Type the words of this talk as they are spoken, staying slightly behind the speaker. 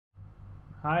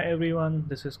Hi everyone,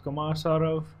 this is Kumar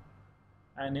Saurav,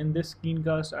 and in this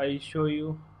screencast I show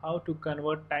you how to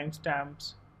convert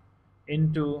timestamps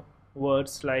into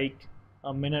words like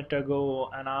a minute ago,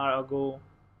 an hour ago.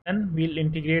 Then we'll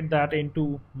integrate that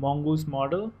into Mongoose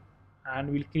model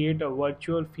and we'll create a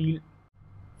virtual field.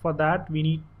 For that we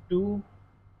need two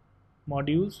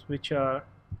modules which are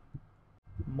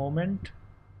moment,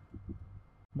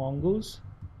 Mongoose.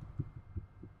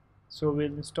 So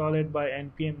we'll install it by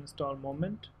npm install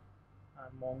moment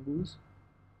and Mongoose.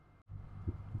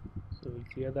 So we'll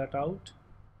clear that out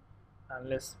and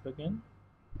let's begin.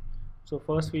 So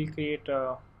first we'll create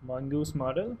a Mongoose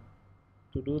model.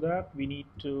 To do that we need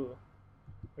to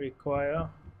require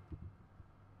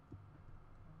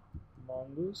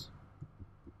Mongoose,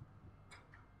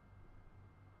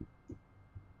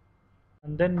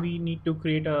 and then we need to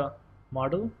create a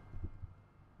model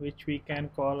which we can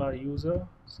call a user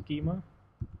schema,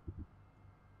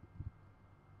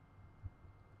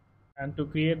 and to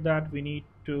create that we need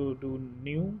to do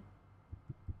new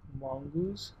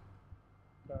Mongoose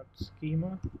dot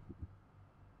schema,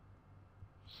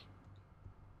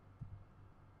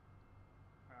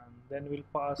 and then we'll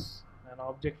pass an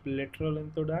object literal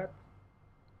into that.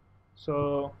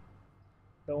 So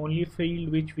the only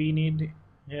field which we need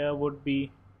here would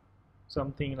be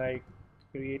something like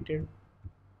created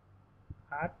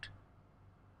at,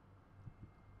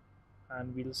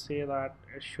 and we'll say that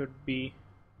it should be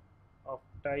of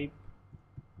type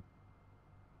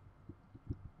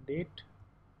date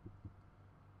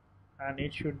and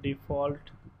it should default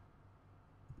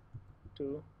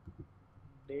to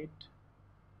date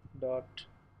dot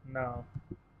now.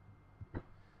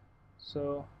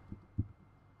 So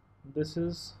this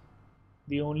is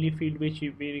the only field which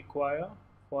we require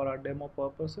for our demo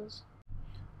purposes.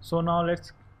 So now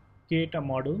let's create a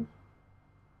model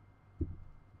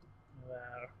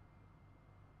where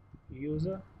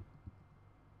user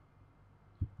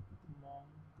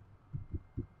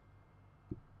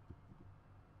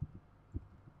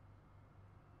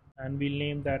and we'll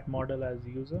name that model as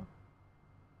user,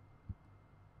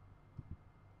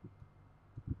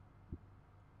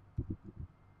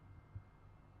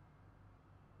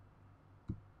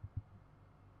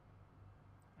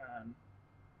 and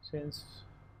since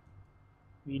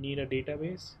we need a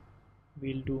database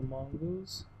we'll do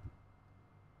mongoose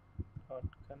dot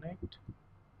connect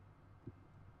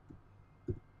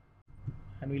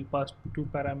and we'll pass two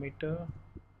parameter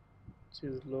which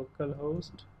is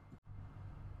localhost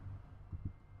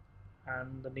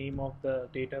and the name of the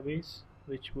database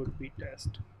which would be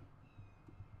test.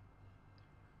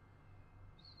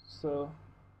 So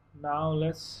now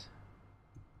let's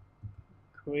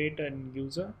create a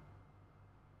user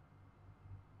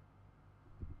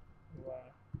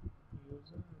where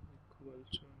user is equal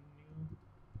to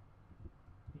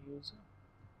new user,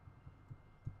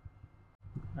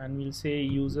 and we'll say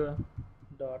user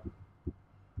dot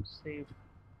save,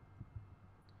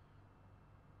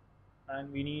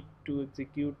 and we need to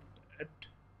execute it.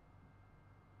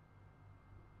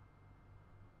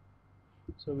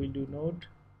 So we'll do node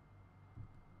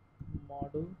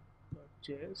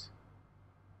model.js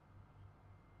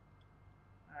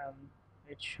and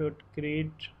it should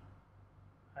create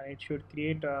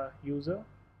a user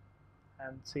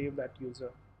and save that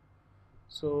user.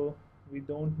 So we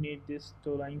don't need these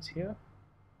two lines here,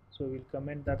 so we'll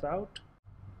comment that out.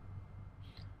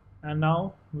 And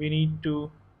now we need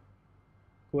to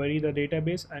query the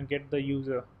database and get the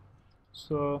user.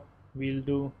 So we'll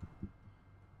do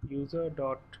user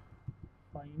dot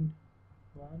find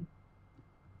one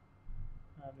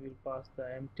and we'll pass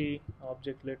the empty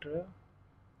object literal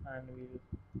and we'll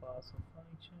pass a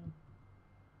function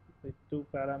with two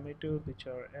parameters which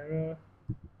are error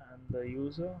and the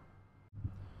user,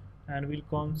 and we'll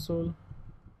console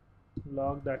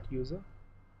log that user.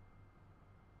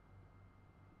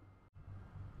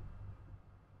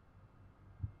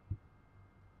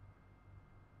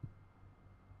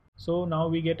 So now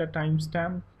we get a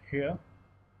timestamp here.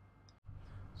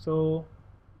 So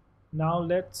now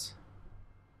let's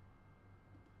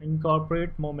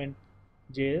incorporate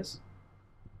moment.js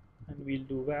and we'll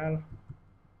do where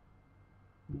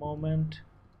moment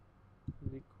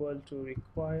is equal to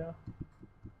require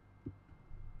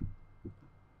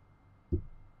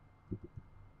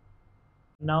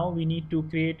now we need to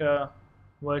create a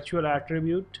virtual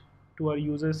attribute to our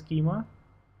user schema.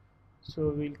 So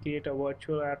we'll create a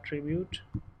virtual attribute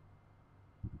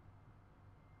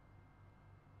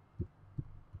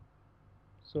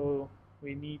so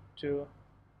we need to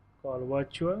call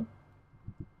virtual,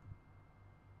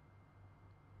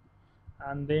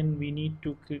 and then we need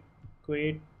to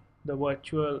create the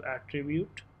virtual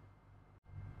attribute.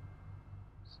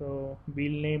 So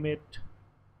we'll name it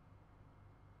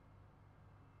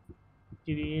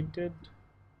created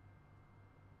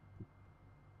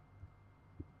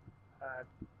at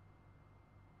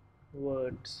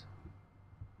words,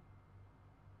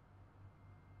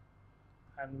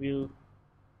 and we'll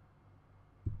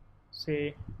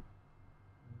say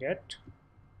get,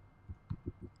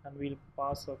 and we'll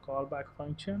pass a callback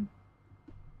function,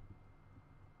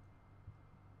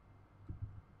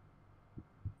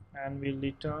 and we'll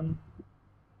return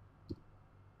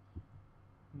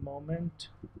moment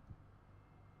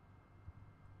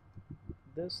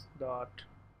this dot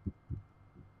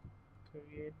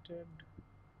created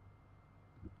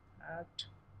at,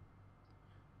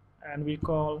 and we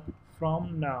call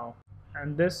from now,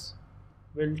 and this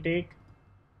will take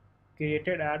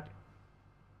created at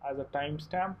as a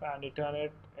timestamp and return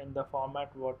it in the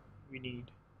format what we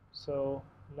need. So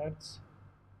let's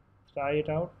try it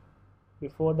out.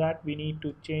 Before that, we need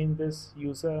to change this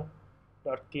user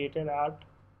dot created at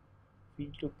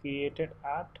field to created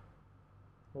at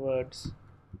words.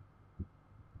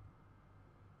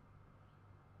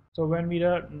 So when we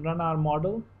run our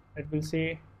model, it will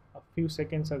say a few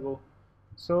seconds ago.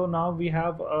 So now we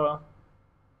have a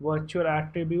virtual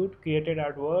attribute created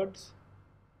at words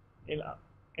in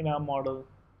in our model.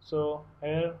 So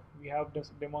here we have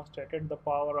demonstrated the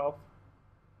power of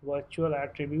virtual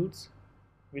attributes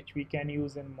which we can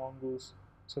use in Mongoose.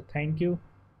 So thank you.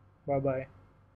 Bye bye.